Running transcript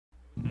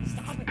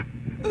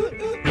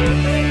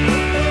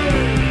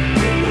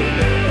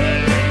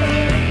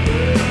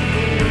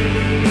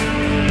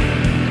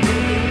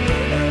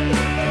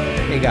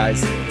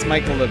guys, it's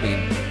Michael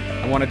Levine.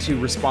 I wanted to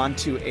respond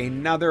to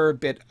another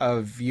bit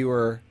of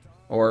viewer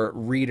or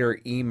reader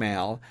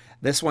email.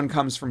 This one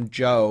comes from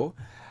Joe.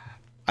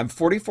 I'm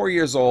 44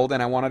 years old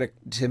and I wanted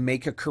to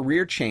make a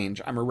career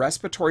change. I'm a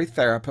respiratory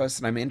therapist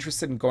and I'm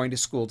interested in going to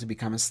school to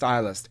become a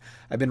stylist.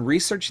 I've been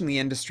researching the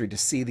industry to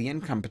see the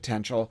income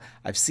potential.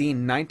 I've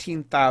seen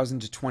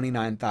 $19,000 to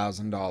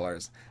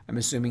 $29,000. I'm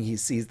assuming he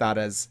sees that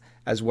as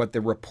what the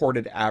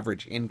reported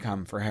average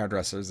income for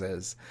hairdressers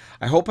is.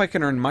 I hope I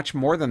can earn much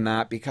more than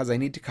that because I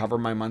need to cover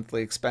my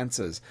monthly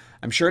expenses.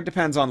 I'm sure it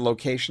depends on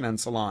location and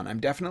salon.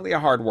 I'm definitely a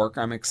hard worker.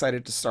 I'm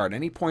excited to start.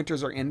 Any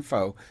pointers or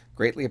info?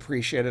 Greatly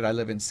appreciated. I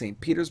live in St.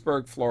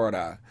 Petersburg,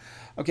 Florida.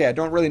 Okay, I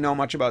don't really know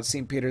much about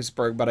St.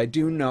 Petersburg, but I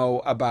do know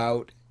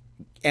about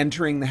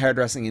entering the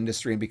hairdressing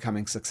industry and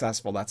becoming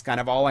successful. That's kind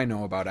of all I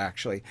know about,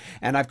 actually.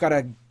 And I've got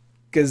a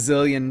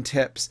gazillion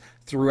tips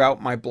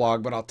throughout my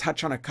blog, but I'll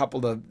touch on a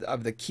couple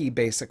of the key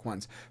basic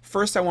ones.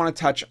 First, I want to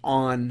touch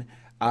on,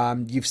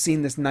 you've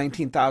seen this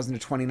 $19,000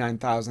 to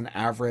 $29,000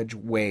 average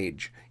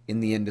wage in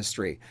the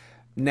industry.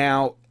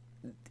 Now,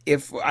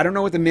 I don't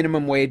know what the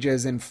minimum wage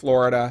is in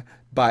Florida,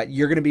 but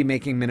you're going to be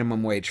making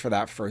minimum wage for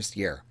that first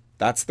year.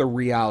 That's the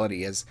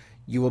reality, is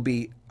you will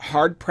be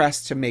hard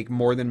pressed to make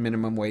more than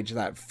minimum wage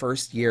that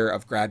first year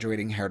of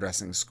graduating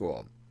hairdressing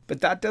school. But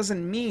that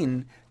doesn't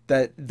mean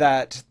that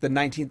the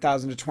 $19,000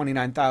 to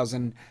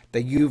 $29,000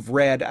 that you've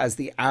read as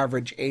the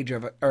average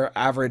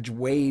average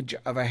wage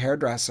of a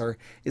hairdresser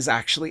is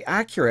actually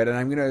accurate. And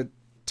I'm going to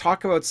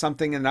talk about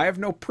something, and I have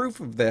no proof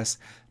of this,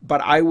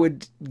 but I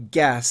would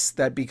guess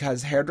that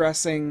because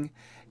hairdressing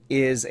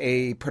is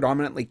a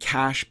predominantly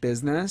cash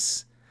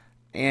business,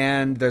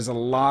 and there's a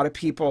lot of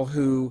people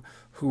who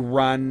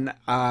run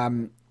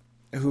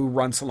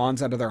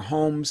salons out of their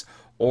homes,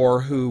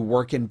 or who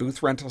work in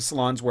booth rental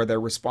salons where they're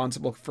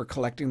responsible for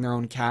collecting their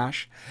own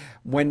cash.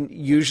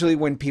 Usually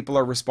when people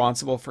are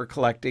responsible for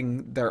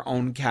collecting their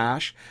own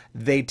cash,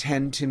 they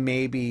tend to,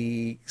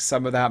 maybe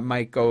some of that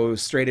might go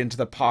straight into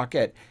the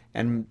pocket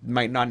and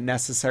might not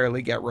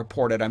necessarily get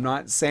reported. I'm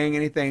not saying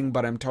anything,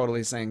 but I'm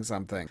totally saying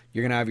something.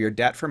 You're gonna have your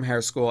debt from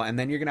hair school, and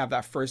then you're gonna have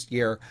that first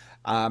year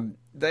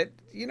that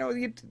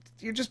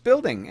you're just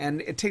building,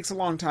 and it takes a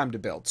long time to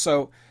build.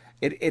 So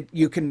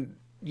you can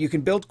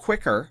build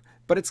quicker,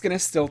 but it's going to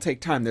still take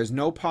time. There's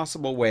no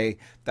possible way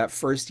that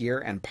first year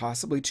and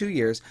possibly 2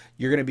 years,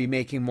 you're going to be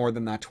making more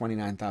than that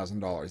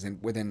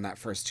 $29,000 within that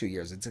first 2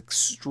 years. It's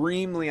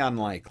extremely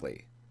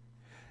unlikely.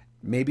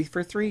 Maybe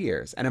for 3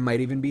 years, and it might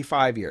even be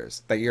 5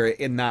 years that you're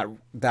in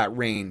that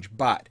range,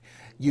 but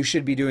you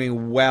should be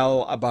doing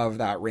well above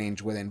that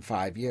range within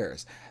 5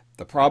 years.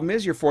 The problem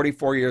is you're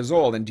 44 years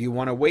old, and do you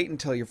want to wait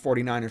until you're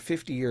 49 or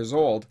 50 years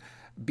old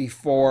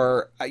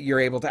before you're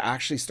able to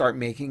actually start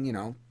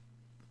making,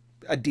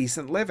 a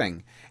decent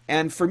living?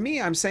 And for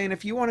me, I'm saying,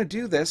 if you want to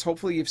do this,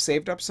 hopefully you've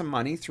saved up some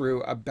money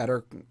through a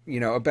better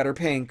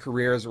paying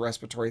career as a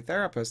respiratory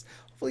therapist.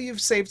 Hopefully you've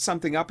saved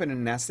something up in a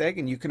nest egg,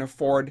 and you can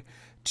afford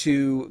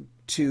to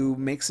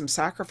make some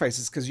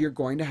sacrifices, because you're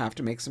going to have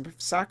to make some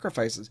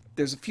sacrifices.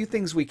 There's a few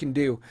things we can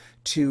do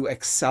to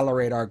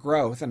accelerate our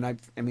growth, and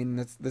I mean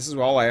this is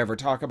all I ever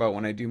talk about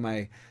when I do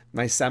my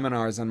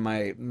seminars and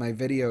my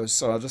videos,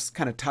 so I'll just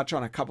kind of touch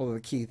on a couple of the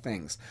key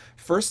things.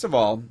 First of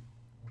all,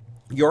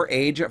 your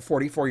age at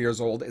 44 years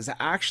old is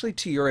actually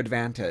to your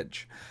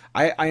advantage.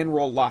 I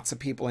enroll lots of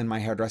people in my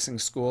hairdressing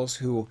schools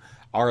who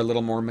are a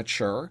little more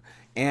mature,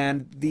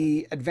 and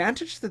the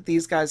advantage that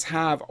these guys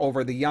have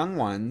over the young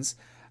ones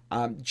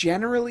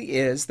generally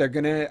is they're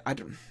gonna, I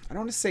don't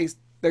want to say,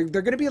 they're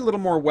gonna be a little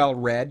more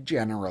well-read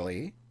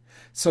generally.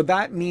 So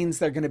that means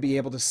they're gonna be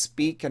able to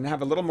speak and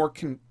have a little more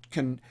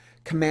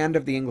command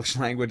of the English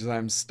language.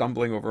 I'm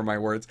stumbling over my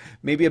words.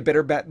 Maybe a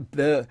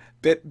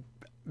bit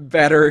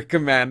better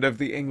command of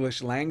the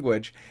English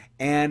language,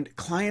 and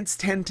clients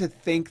tend to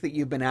think that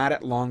you've been at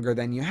it longer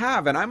than you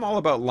have. And I'm all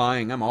about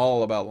lying. I'm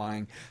all about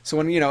lying. So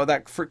when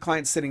that for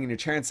clients sitting in your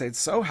chair and say,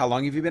 "So how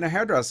long have you been a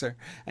hairdresser?"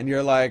 and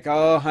you're like,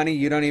 "Oh honey,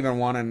 you don't even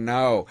want to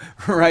know,"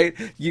 right?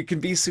 You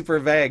can be super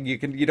vague.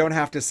 You don't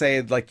have to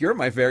say, like, "You're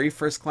my very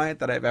first client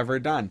that I've ever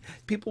done."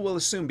 People will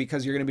assume,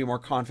 because you're going to be more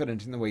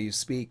confident in the way you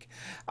speak.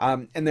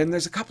 And then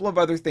there's a couple of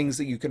other things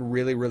that you can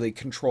really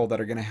control that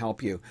are going to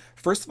help you.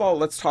 First of all,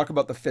 let's talk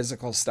about the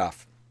physical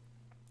stuff.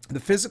 The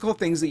physical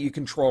things that you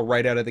control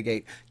right out of the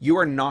gate. You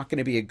are not going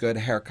to be a good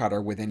hair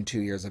cutter within 2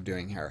 years of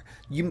doing hair.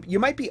 You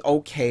might be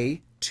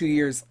okay 2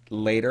 years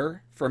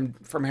later from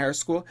hair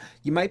school.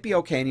 You might be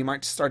okay, and you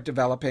might start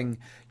developing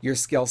your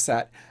skill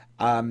set.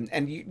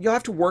 And you'll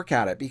have to work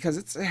at it,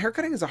 because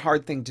haircutting is a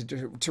hard thing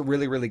to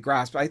really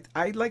grasp.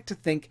 I like to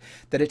think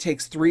that it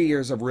takes 3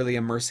 years of really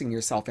immersing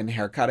yourself in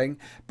haircutting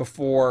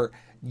before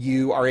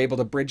You are able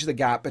to bridge the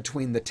gap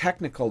between the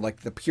technical,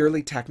 like the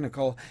purely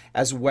technical,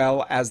 as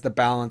well as the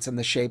balance and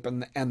the shape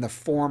and the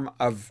form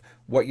of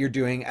what you're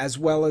doing, as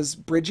well as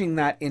bridging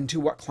that into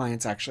what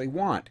clients actually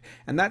want.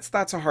 And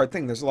that's a hard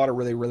thing. There's a lot of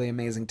really, really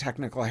amazing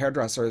technical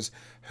hairdressers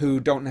who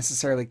don't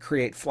necessarily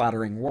create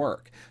flattering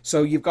work.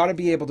 So you've got to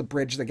be able to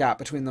bridge the gap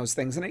between those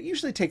things. And it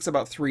usually takes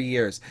about 3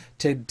 years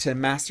to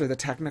master the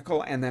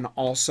technical and then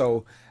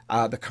also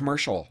the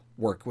commercial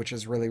work, which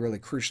is really, really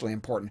crucially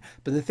important.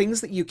 But the things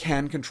that you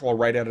can control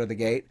right out of the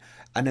gate,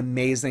 an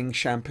amazing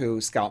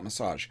shampoo scalp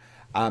massage.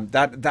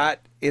 That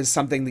is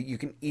something that you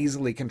can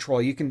easily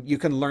control. You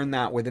can learn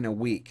that within a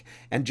week,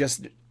 and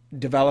just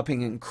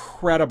developing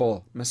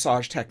incredible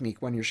massage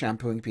technique when you're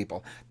shampooing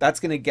people. That's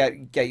going to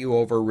get you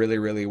over really,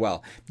 really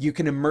well. You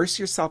can immerse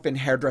yourself in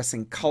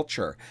hairdressing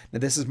culture. Now,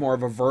 this is more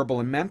of a verbal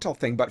and mental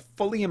thing, but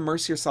fully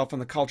immerse yourself in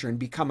the culture and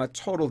become a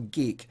total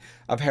geek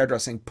of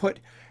hairdressing. Put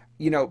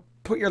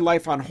your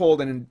life on hold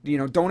and,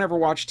 don't ever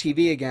watch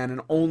TV again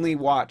and only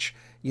watch,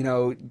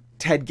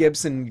 Ted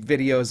Gibson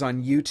videos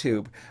on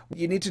YouTube.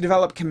 You need to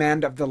develop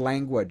command of the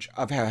language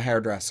of a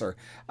hairdresser.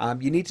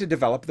 You need to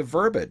develop the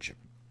verbiage,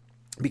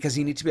 because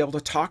you need to be able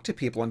to talk to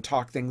people and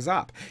talk things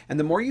up. And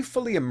the more you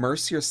fully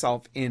immerse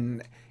yourself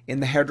in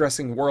the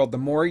hairdressing world, the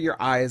more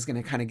your eye is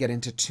going to kind of get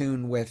into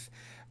tune with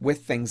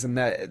things,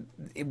 and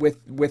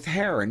with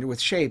hair and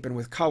with shape and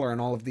with color and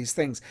all of these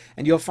things.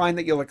 And you'll find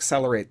that you'll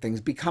accelerate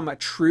things, become a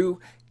true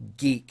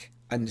geek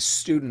and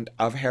student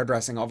of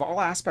hairdressing, of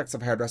all aspects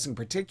of hairdressing,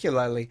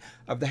 particularly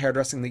of the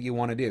hairdressing that you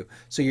want to do.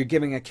 So you're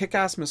giving a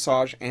kick-ass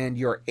massage and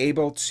you're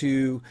able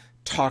to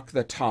talk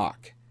the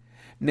talk.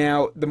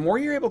 Now, the more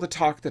you're able to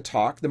talk the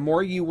talk, the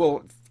more you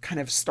will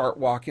kind of start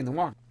walking the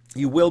walk.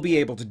 You will be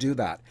able to do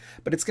that,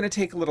 but it's going to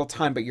take a little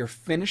time. But your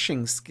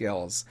finishing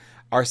skills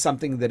are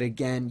something that,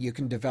 again, you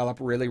can develop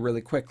really,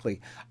 really quickly.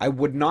 I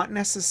would not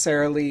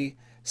necessarily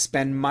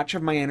spend much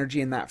of my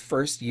energy in that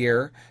first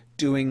year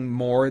doing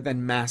more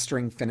than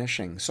mastering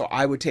finishing. So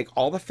I would take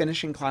all the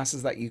finishing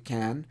classes that you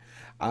can.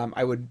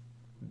 I would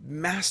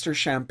master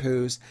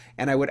shampoos,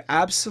 and I would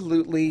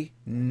absolutely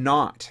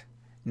not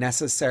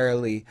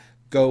necessarily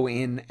go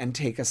in and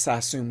take a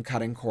Sassoon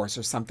cutting course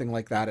or something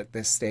like that at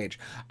this stage.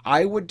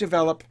 I would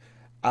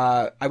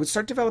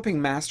start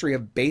developing mastery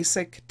of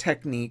basic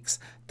techniques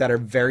that are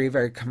very,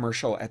 very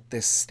commercial at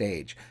this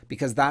stage,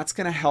 because that's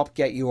going to help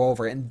get you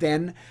over. And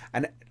then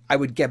I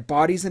would get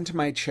bodies into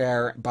my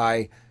chair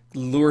by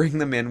luring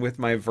them in with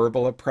my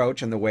verbal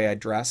approach and the way I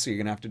dress. So you're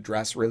going to have to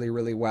dress really,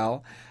 really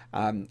well.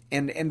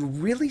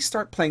 And really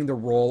start playing the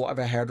role of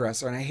a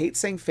hairdresser. And I hate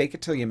saying fake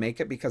it till you make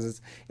it,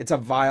 because it's a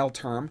vile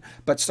term,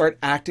 but start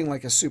acting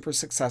like a super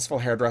successful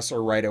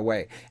hairdresser right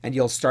away. And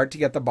you'll start to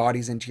get the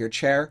bodies into your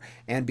chair.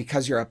 And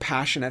because you're a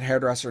passionate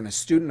hairdresser and a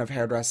student of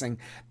hairdressing,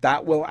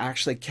 that will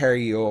actually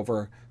carry you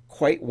over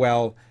quite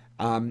well,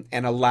 and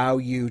allow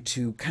you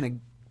to kind of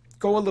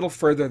go a little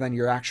further than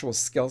your actual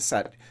skill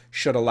set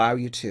should allow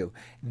you to.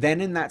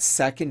 Then in that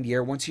second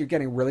year, once you're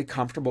getting really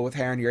comfortable with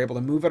hair and you're able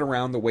to move it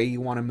around the way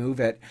you want to move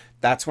it,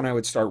 that's when I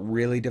would start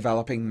really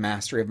developing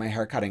mastery of my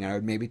hair cutting. I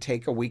would maybe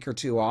take a week or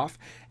two off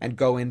and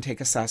go in, take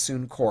a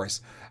Sassoon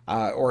course,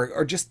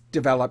 or just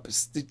develop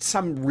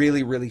some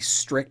really, really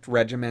strict,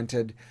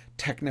 regimented,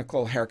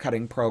 technical hair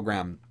cutting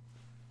program.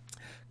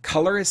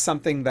 Color is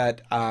something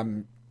that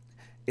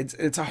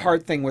it's a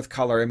hard thing with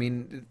color. I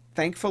mean,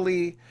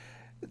 thankfully,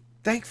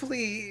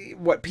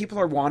 what people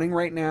are wanting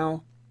right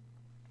now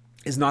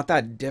is not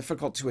that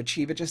difficult to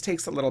achieve. It just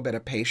takes a little bit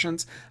of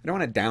patience. I don't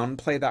want to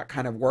downplay that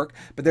kind of work,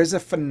 but there's a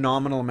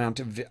phenomenal amount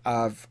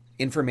of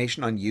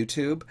information on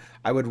YouTube.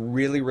 I would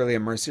really, really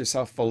immerse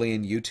yourself fully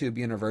in YouTube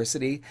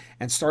University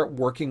and start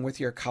working with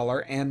your color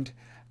and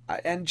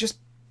just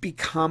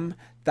become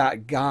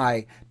that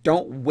guy.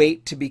 Don't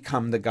wait to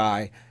become the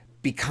guy.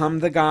 Become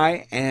the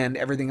guy, and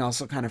everything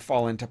else will kind of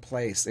fall into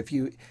place. If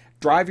you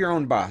drive your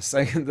own bus,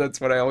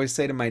 that's what I always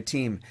say to my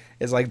team,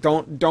 is like,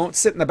 don't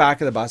sit in the back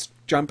of the bus,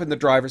 jump in the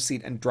driver's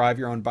seat and drive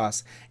your own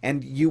bus,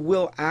 and you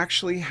will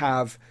actually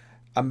have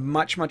a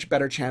much, much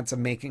better chance of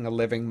making a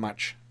living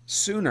much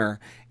sooner.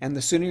 And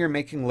the sooner you're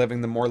making a living,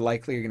 the more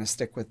likely you're going to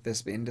stick with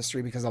this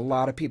industry, because a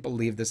lot of people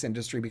leave this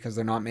industry because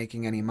they're not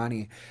making any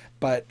money.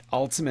 But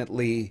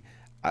ultimately,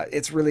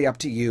 it's really up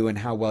to you and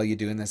how well you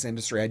do in this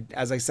industry.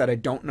 As I said, I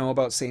don't know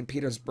about St.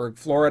 Petersburg,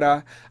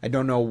 Florida. I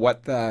don't know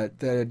what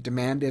the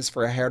demand is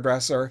for a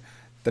hairdresser.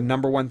 The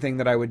number one thing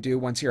that I would do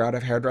once you're out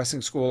of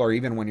hairdressing school, or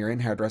even when you're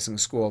in hairdressing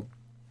school,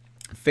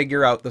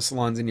 figure out the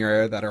salons in your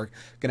area that are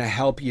going to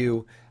help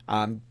you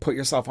put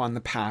yourself on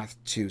the path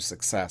to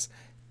success.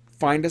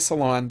 Find a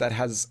salon that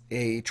has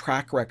a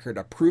track record,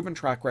 a proven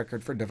track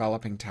record for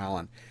developing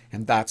talent,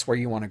 and that's where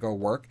you want to go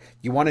work.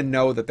 You want to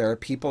know that there are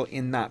people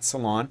in that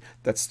salon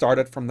that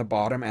started from the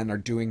bottom and are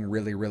doing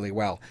really, really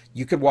well.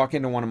 You could walk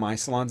into one of my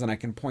salons and I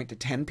can point to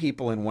 10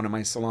 people in one of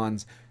my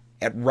salons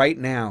right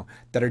now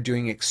that are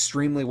doing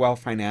extremely well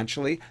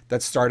financially,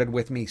 that started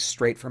with me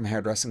straight from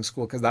hairdressing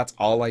school, because that's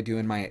all I do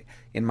in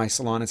my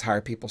salon is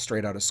hire people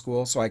straight out of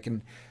school. So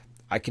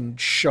I can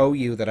show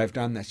you that I've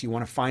done this. You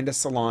want to find a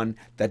salon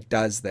that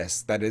does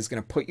this, that is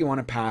going to put you on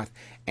a path,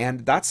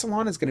 and that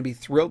salon is going to be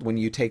thrilled when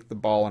you take the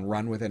ball and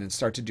run with it and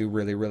start to do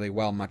really, really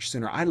well much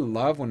sooner. I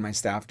love when my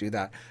staff do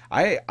that.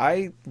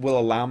 I will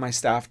allow my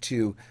staff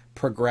to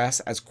progress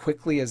as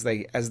quickly as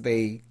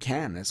they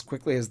can, as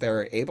quickly as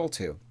they're able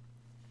to.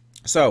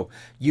 So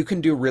you can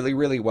do really,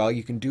 really well.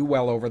 You can do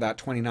well over that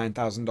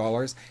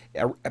 $29,000,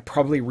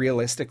 probably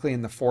realistically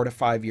in the 4 to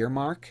 5 year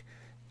mark.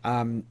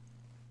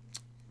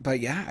 But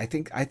yeah, I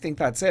think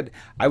that's it.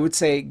 I would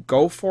say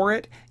go for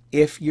it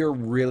if you're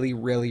really,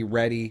 really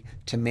ready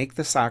to make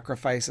the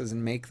sacrifices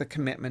and make the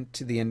commitment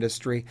to the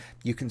industry.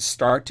 You can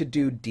start to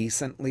do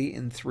decently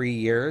in 3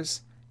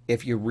 years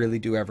if you really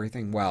do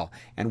everything well.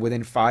 And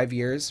within 5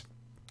 years,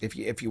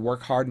 if you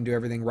work hard and do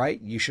everything right,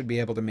 you should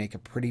be able to make a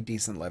pretty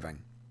decent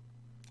living.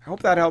 I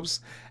hope that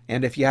helps.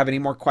 And if you have any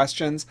more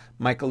questions,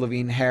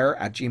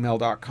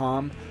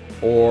 michaellevinehair@gmail.com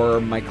or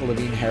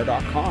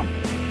michaellevinehair.com.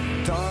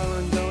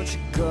 Darling, don't you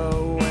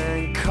go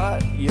and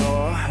cut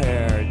your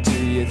hair.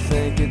 Do you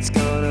think it's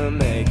gonna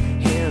make